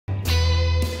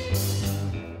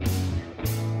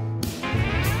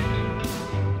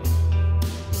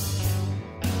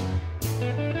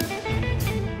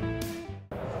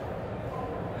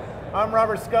I'm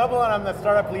Robert Scoble, and I'm the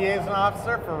Startup Liaison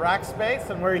Officer for Rackspace,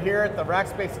 and we're here at the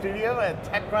Rackspace studio at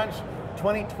TechCrunch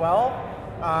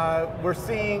 2012. We're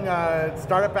seeing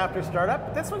startup after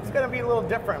startup. This one's going to be a little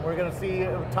different. We're going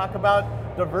to talk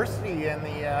about diversity in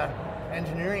the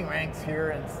engineering ranks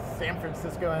here in San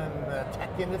Francisco and the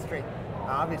tech industry.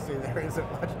 Obviously, there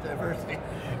isn't much diversity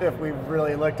if we've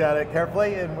really looked at it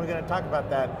carefully, and we're going to talk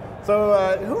about that.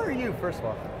 So, who are you, first of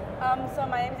all? So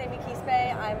my name is Amy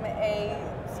Quispe. I'm a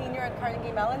senior at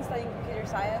Carnegie Mellon studying computer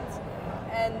science,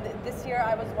 and this year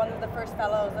I was one of the first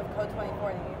fellows of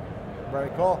Code2040.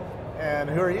 Very cool. And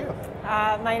who are you?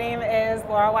 My name is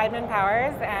Laura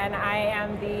Weidman-Powers, and I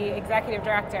am the Executive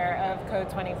Director of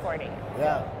Code2040.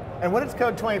 Yeah. And what is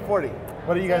Code2040?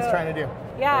 What are you guys trying to do?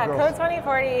 Yeah,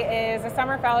 Code2040 is a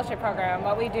summer fellowship program.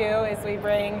 What we do is we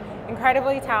bring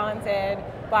incredibly talented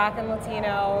Black and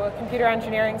Latino computer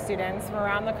engineering students from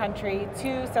around the country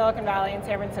to Silicon Valley and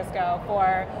San Francisco for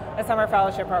a summer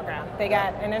fellowship program. They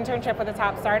get an internship with a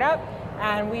top startup,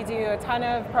 and we do a ton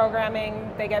of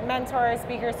programming. They get mentors,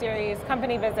 speaker series,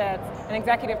 company visits, an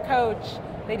executive coach.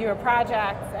 They do a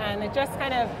project, and it just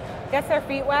kind of gets their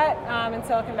feet wet in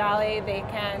Silicon Valley. They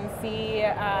can see,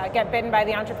 get bitten by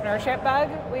the entrepreneurship bug,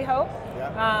 we hope.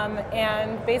 Yeah.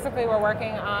 And basically we're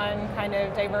working on kind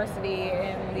of diversity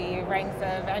in the ranks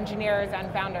of engineers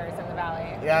and founders in the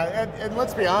Valley. Yeah, and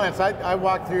let's be honest, I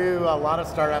walked through a lot of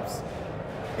startups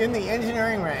in the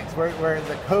engineering ranks where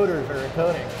the coders are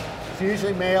coding. It's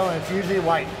usually male and it's usually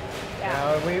white.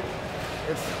 Yeah. You know,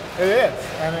 it is,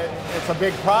 and it's a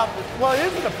big problem. Well, it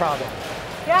isn't a problem.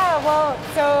 Yeah, well,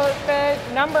 so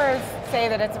the numbers say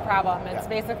that it's a problem. It's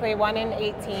basically 1 in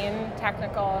 18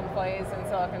 technical employees in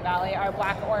Silicon Valley are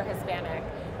Black or Hispanic.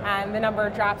 And the number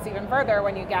drops even further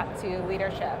when you get to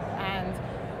leadership. And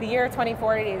the year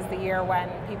 2040 is the year when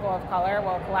people of color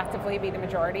will collectively be the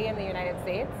majority in the United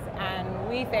States. And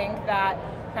we think that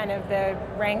kind of the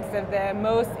ranks of the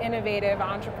most innovative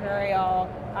entrepreneurial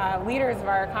leaders of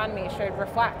our economy should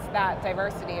reflect that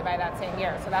diversity by that same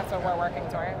year. So that's what we're working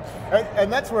toward. And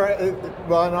that's where,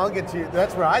 well, and I'll get to you,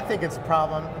 that's where I think it's a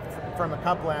problem from a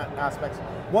couple aspects.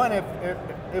 One, if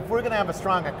we're going to have a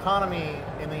strong economy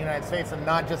in the United States and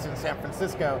not just in San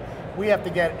Francisco, we have to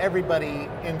get everybody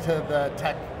into the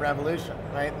tech revolution,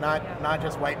 right? Not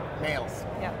just white males.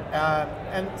 Yeah.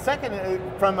 And second,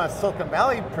 from a Silicon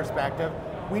Valley perspective,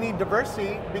 we need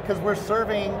diversity because we're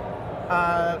serving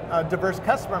a diverse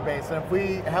customer base, and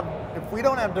if we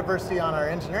don't have diversity on our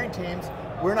engineering teams,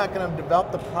 we're not going to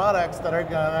develop the products that are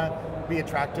going to be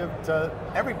attractive to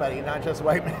everybody, not just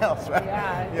white males, right?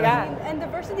 Yeah, you know? yeah. And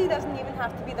diversity doesn't even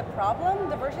have to be the problem.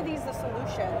 Diversity is the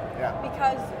solution. Yeah.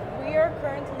 Because we are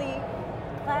currently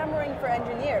clamoring for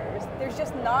engineers. There's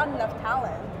just not enough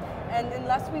talent. And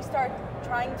unless we start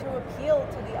trying to appeal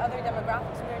to the other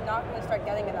demographics, we're not going to start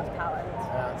getting enough talent.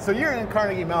 So you're in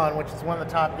Carnegie Mellon, which is one of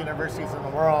the top universities in the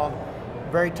world,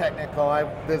 very technical. I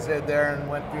visited there and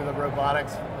went through the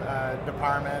robotics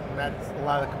department and met a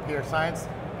lot of the computer science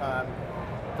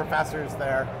professors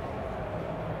there.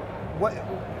 What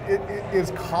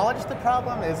is college the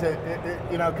problem? Is it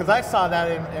you know, because I saw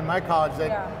that in my college,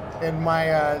 that in my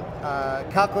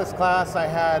calculus class I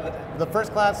had, the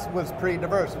first class was pretty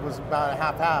diverse. It was about a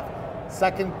half-half.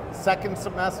 Second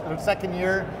semester, second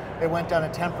year, it went down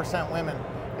to 10% women.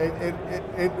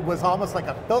 It was almost like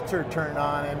a filter turned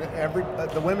on,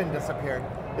 and the women disappeared.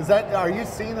 Are you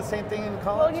seeing the same thing in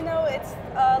college? Well, you know, it's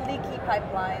a leaky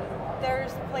pipeline.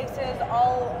 There's places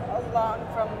all along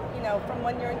from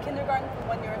when you're in kindergarten, from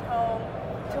when you're at home,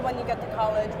 to when you get to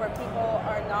college, where people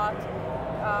are not,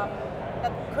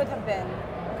 that could have been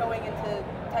going into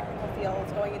technical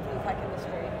fields, going into the tech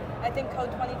industry. I think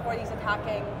Code2040 is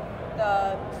attacking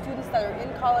the students that are in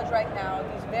college right now,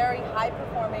 these very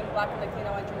high-performing Black and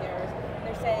Latino engineers.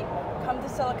 They're saying, come to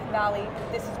Silicon Valley,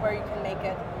 this is where you can make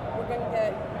it. We're going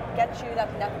to get you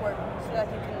that network so that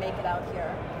you can make it out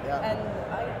here. Yeah. And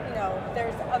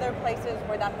there's other places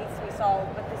where that needs to be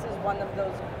solved, but this is one of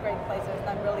those great places, and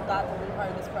I'm really glad to be part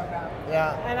of this program.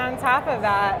 Yeah. And on top of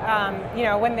that,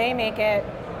 when they make it,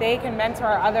 they can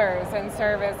mentor others and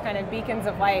serve as kind of beacons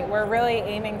of light. We're really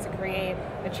aiming to create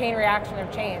a chain reaction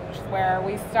of change where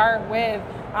we start with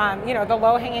the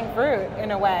low-hanging fruit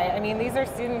in a way. I mean, these are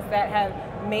students that have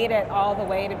made it all the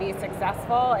way to be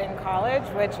successful in college,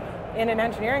 which in an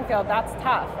engineering field, that's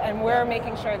tough. And we're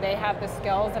making sure they have the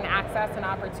skills and access and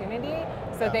opportunity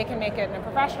so they can make it in a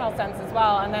professional sense as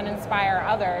well, and then inspire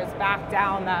others back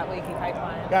down that leaky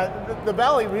pipeline. Yeah, the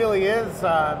Valley really is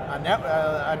a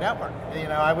network. You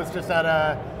know, I was just at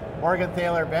a Morgan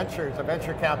Thaler Ventures, a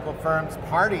venture capital firm's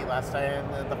party last night,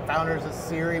 and the founders of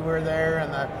Siri were there,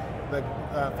 and the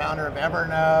founder of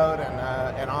Evernote,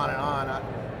 and on and on.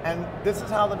 And this is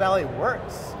how the Valley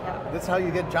works. Yeah. This is how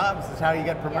you get jobs. This is how you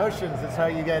get promotions. Yeah. This is how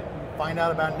you find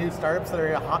out about new startups that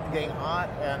are getting hot.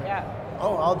 And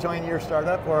oh, I'll join your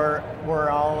startup, or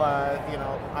I'll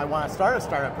I want to start a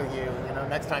startup with you.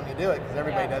 Next time you do it, because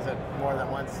everybody does it more than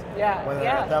once when they're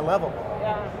at that level.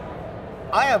 Yeah.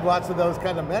 I have lots of those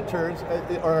kind of mentors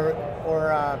or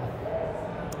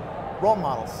role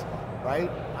models, right?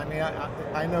 I mean,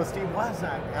 I know Steve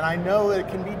Wozniak, and I know that it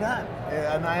can be done,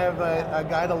 and I have a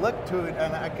guy to look to,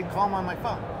 and I can call him on my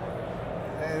phone.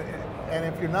 And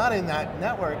if you're not in that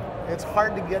network, it's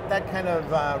hard to get that kind of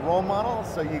role model.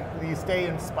 So you stay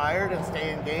inspired and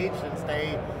stay engaged and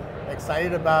stay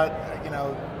excited about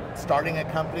starting a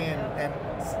company and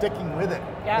sticking with it.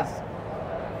 Yeah.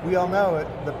 We all know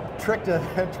the trick to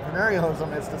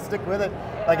entrepreneurialism is to stick with it.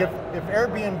 Yeah. Like if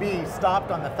Airbnb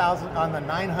stopped on the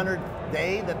 900th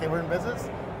day that they were in business,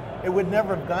 it would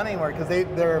never have gone anywhere, because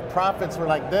their profits were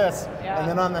like this, and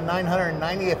then on the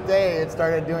 990th day it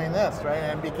started doing this, right,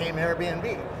 and became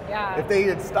Airbnb. Yeah. If they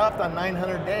had stopped on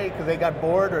 900th day because they got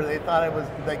bored or they thought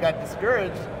they got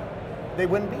discouraged, they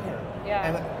wouldn't be here. Yeah.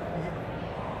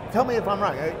 And tell me if I'm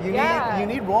wrong. You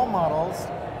need role models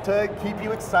to keep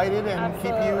you excited and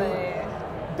keep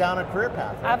you down a career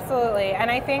path. Right? Absolutely,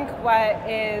 and I think what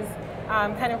is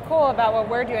kind of cool about what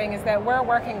we're doing is that we're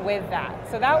working with that.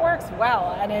 So that works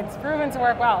well, and it's proven to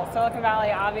work well. Silicon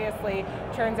Valley obviously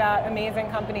turns out amazing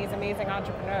companies, amazing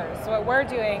entrepreneurs. So what we're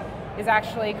doing is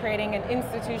actually creating an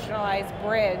institutionalized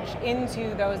bridge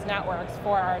into those networks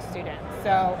for our students.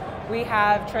 So we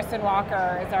have Tristan Walker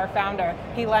as our founder.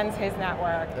 He lends his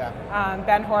network. Yeah.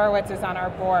 Ben Horowitz is on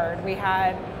our board. We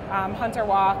had Hunter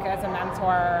Walk as a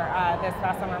mentor this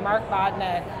past summer, Mark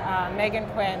Bodnick, Megan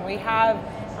Quinn. We have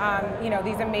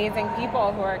these amazing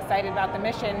people who are excited about the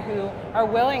mission, who are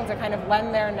willing to kind of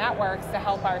lend their networks to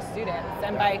help our students.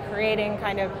 And by creating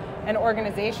kind of an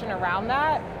organization around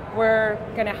that, we're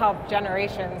going to help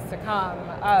generations to come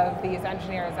of these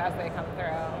engineers as they come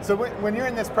through. So when you're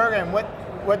in this program,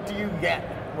 what do you get?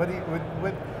 What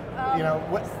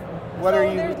are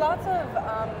you? There's lots of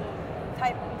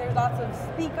there's lots of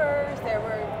speakers. There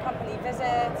were company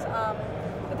visits.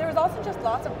 But there was also just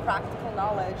lots of practical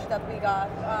knowledge that we got.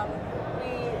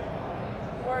 We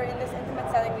were in this intimate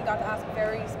setting. We got to ask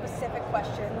very specific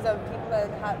questions of people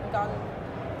that had gone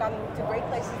to great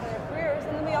places in their careers.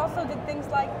 And then we also did things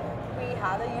like, we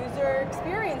had a user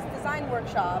experience design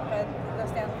workshop at the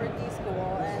Stanford D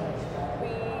School, and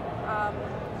we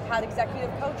had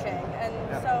executive coaching. And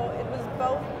so it was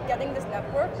both getting this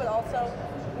network, but also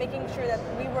making sure that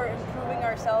we were improving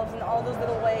ourselves in all those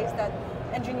little ways that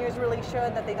engineers really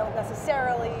should, that they don't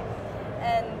necessarily,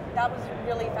 and that was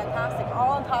really fantastic.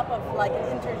 All on top of like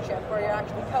an internship where you're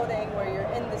actually coding, where you're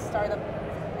in this startup,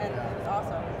 and it was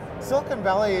awesome. Silicon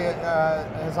Valley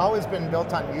has always been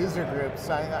built on user groups.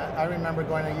 I remember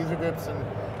going to user groups,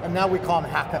 and now we call them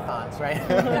hackathons, right?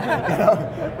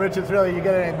 Which is really, you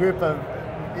get in a group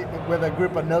with a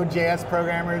group of Node.js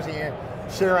programmers, and you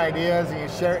share ideas,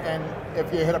 and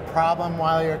if you hit a problem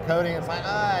while you're coding, it's like,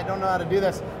 I don't know how to do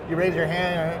this. You raise your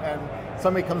hand, and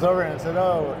somebody comes over and says,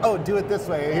 oh, do it this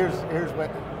way. Here's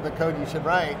what the code you should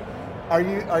write. Are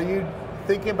you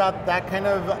thinking about that kind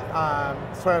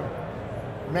of sort of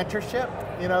mentorship?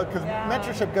 Because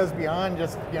mentorship goes beyond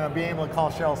just being able to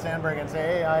call Sheryl Sandberg and say,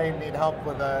 hey, I need help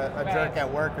with a jerk at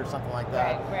work or something like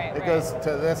that. It goes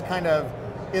to this kind of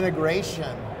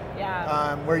integration.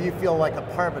 Where you feel like a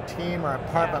part of a team or a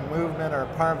part of a movement or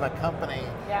a part of a company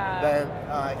that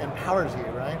empowers you,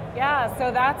 right? Yeah,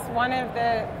 so that's one of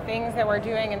the things that we're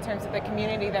doing in terms of the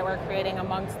community that we're creating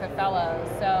amongst the fellows.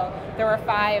 So there were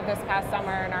 5 this past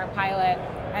summer in our pilot,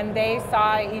 and they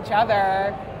saw each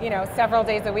other, several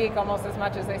days a week, almost as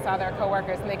much as they saw their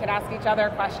coworkers, and they could ask each other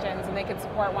questions and they could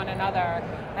support one another.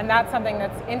 And that's something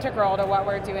that's integral to what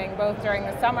we're doing both during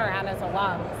the summer and as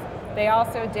alums. They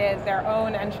also did their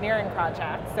own engineering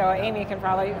project, so Amy can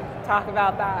probably talk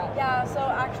about that. Yeah, so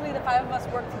actually the 5 of us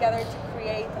worked together to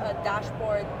create a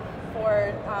dashboard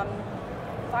for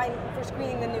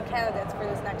screening the new candidates for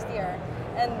this next year.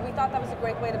 And we thought that was a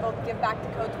great way to both give back to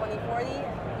Code2040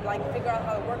 and like figure out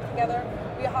how to work together.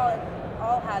 We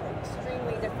all had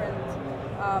extremely different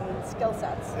skill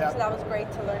sets, so that was great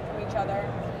to learn from each other.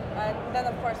 And then,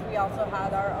 of course, we also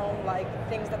had our own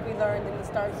things that we learned in the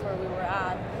starts where we were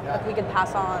at that we could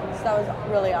pass on. So that was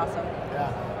really awesome.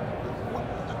 Yeah.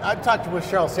 I talked with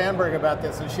Sheryl Sandberg about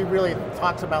this, and she really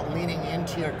talks about leaning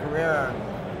into your career.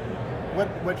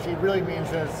 What she really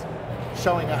means is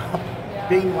showing up,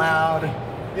 being loud,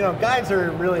 guys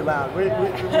are really loud.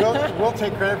 We'll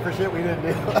take credit for shit we didn't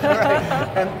do,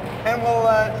 right?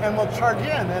 and we'll charge in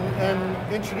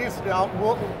and introduce.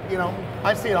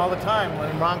 I see it all the time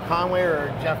when Ron Conway or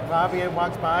Jeff Clavier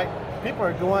walks by. People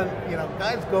are going,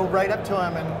 guys go right up to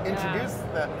them and introduce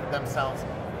themselves.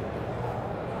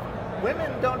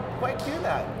 Women don't quite do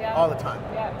that all the time.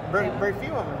 Yeah. Very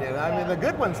few of them do. I mean, the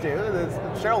good ones do.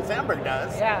 Sheryl Sandberg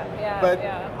does. But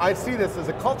I see this as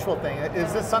a cultural thing.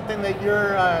 Is this something that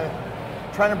you're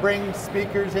trying to bring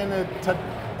speakers in to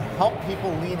help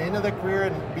people lean into their career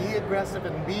and be aggressive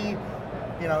and be,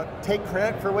 take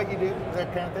credit for what you do,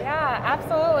 that kind of thing? Yeah,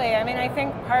 absolutely. I mean, I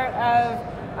think part of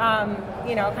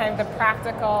kind of the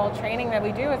practical training that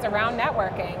we do is around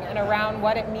networking and around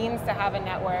what it means to have a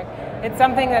network. It's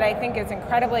something that I think is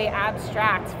incredibly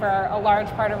abstract for a large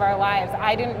part of our lives.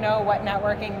 I didn't know what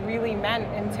networking really meant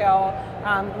until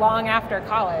long after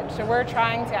college. So we're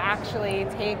trying to actually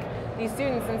take these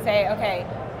students and say, okay,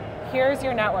 here's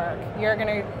your network. You're going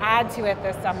to add to it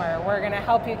this summer. We're going to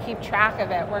help you keep track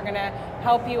of it. We're going to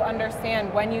help you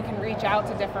understand when you can reach out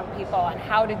to different people and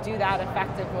how to do that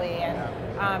effectively. And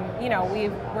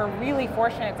we're really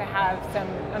fortunate to have some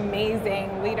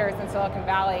amazing leaders in Silicon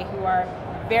Valley who are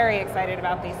very excited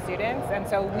about these students. And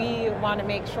so we want to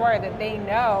make sure that they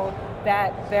know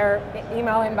that their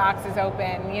email inbox is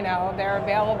open, they're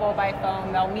available by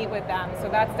phone, they'll meet with them. So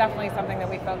that's definitely something that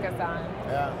we focus on.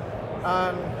 Yeah.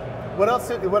 What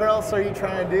else are you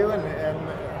trying to do, and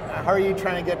how are you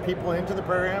trying to get people into the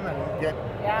program and get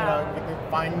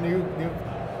find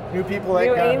new people like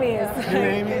new Amy's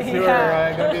who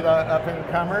are going to be the up and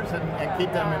comers and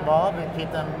keep them involved and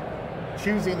keep them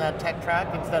choosing that tech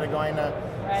track instead of going to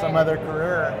some other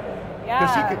career.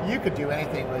 Because you could do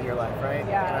anything with your life, right?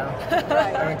 Yeah.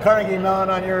 I mean, Carnegie Mellon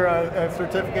on your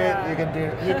certificate.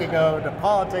 Yeah. You could go to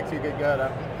politics. You could go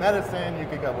to medicine. You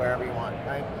could go wherever you want,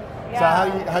 right? Yeah.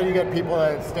 So how do you get people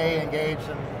to stay engaged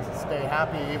and stay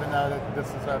happy, even though this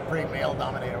is a pretty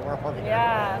male-dominated world?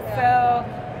 So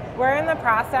we're in the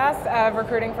process of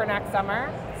recruiting for next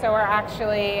summer. So we're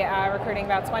actually recruiting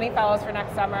about 20 fellows for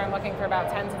next summer and looking for about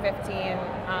 10 to 15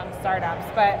 startups.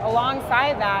 But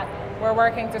alongside that, we're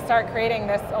working to start creating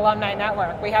this alumni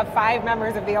network. We have 5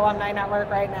 members of the alumni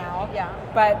network right now. Yeah.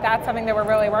 But that's something that we're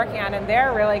really working on, and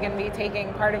they're really going to be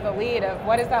taking part of the lead of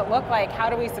what does that look like? How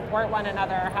do we support one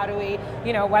another? How do we,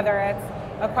 whether it's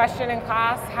a question in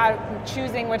class,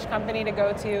 choosing which company to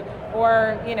go to,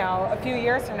 or a few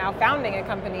years from now founding a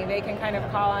company, they can kind of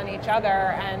call on each other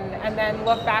and then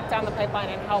look back down the pipeline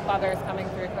and help others coming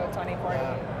through Code2040.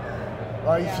 Yeah.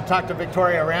 Well, you should talk to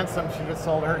Victoria Ransom. She just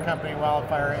sold her company,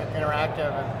 Wildfire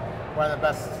Interactive, and one of the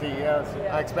best CEOs.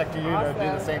 I expect you to do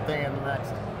the same thing in the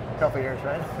next couple of years,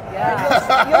 right?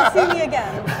 Yeah, you'll see me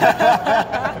again.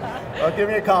 Well, give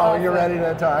me a call when you're ready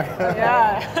to talk.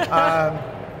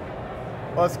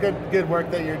 Well, it's good work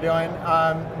that you're doing.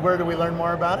 Where do we learn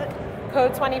more about it?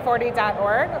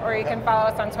 Code2040.org, or you can follow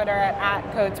us on Twitter at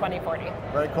Code2040.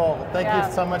 Very cool. Well, thank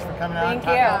you so much for coming out. Thank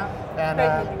you. And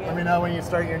let me know when you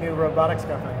start your new robotics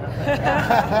company.